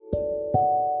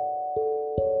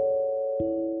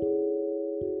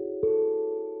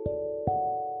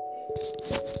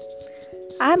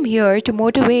I'm here to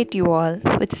motivate you all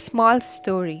with a small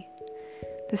story,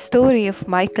 the story of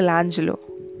Michelangelo.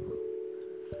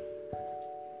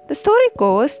 The story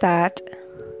goes that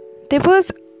there was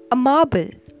a marble,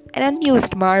 an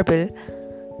unused marble,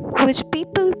 which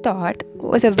people thought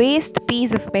was a waste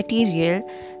piece of material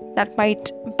that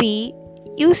might be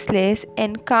useless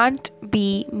and can't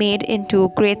be made into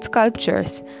great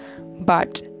sculptures.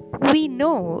 But we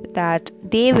know that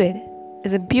David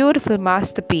is a beautiful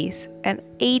masterpiece, an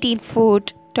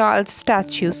 18-foot tall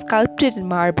statue sculpted in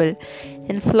marble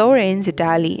in Florence,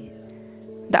 Italy.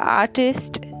 The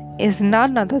artist is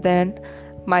none other than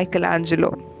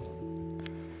Michelangelo.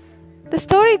 The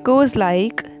story goes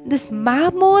like this: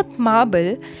 mammoth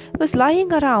marble was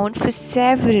lying around for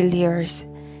several years.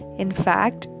 In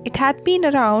fact, it had been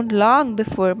around long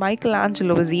before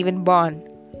Michelangelo was even born.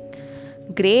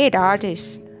 Great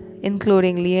artists,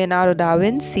 including Leonardo da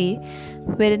Vinci,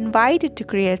 were invited to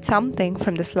create something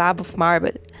from the slab of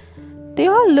marble. They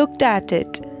all looked at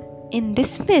it and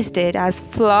dismissed it as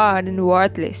flawed and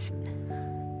worthless.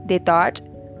 They thought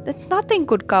that nothing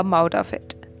could come out of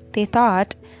it. They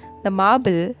thought the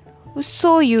marble was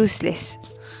so useless.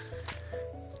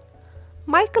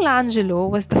 Michelangelo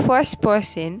was the first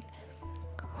person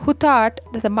who thought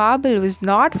that the marble was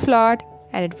not flawed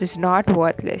and it was not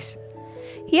worthless.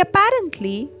 He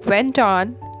apparently went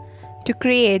on to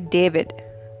create David,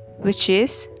 which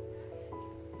is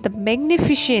the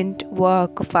magnificent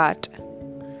work of art.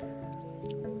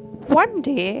 One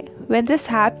day, when this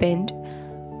happened,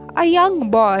 a young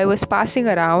boy was passing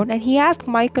around and he asked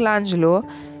Michelangelo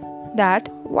that,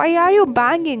 "Why are you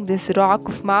banging this rock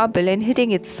of marble and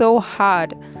hitting it so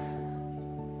hard?"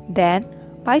 Then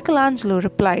Michelangelo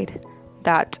replied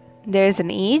that there's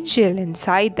an angel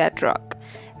inside that rock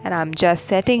and I'm just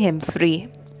setting him free.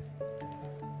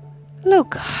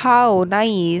 "Look how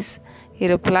nice," he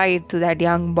replied to that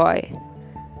young boy.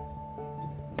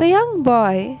 The young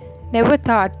boy never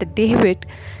thought that David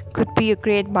could be a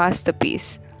great masterpiece.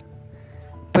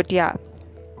 But yeah,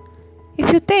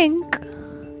 if you think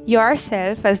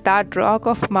yourself as that rock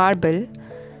of marble,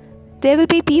 there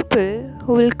will be people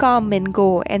who will come and go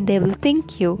and they will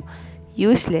think you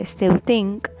useless. They will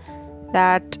think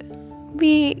that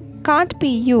we can't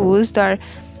be used, or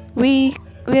we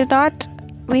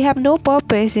have no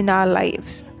purpose in our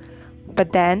lives.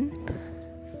 But then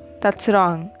that's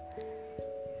wrong.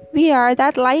 We are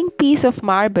that lying piece of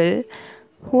marble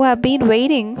who have been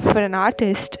waiting for an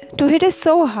artist to hit us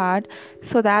so hard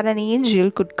so that an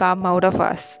angel could come out of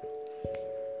us.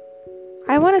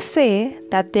 I want to say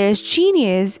that there's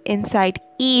genius inside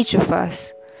each of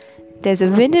us. There's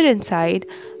a winner inside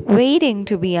waiting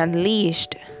to be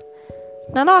unleashed.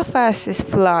 None of us is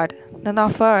flawed. None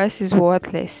of us is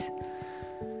worthless.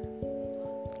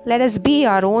 Let us be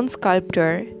our own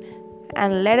sculptor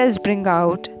and let us bring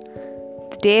out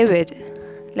the David.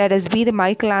 Let us be the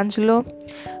Michelangelo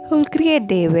who will create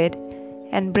David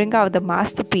and bring out the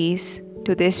masterpiece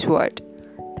to this world.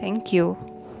 Thank you.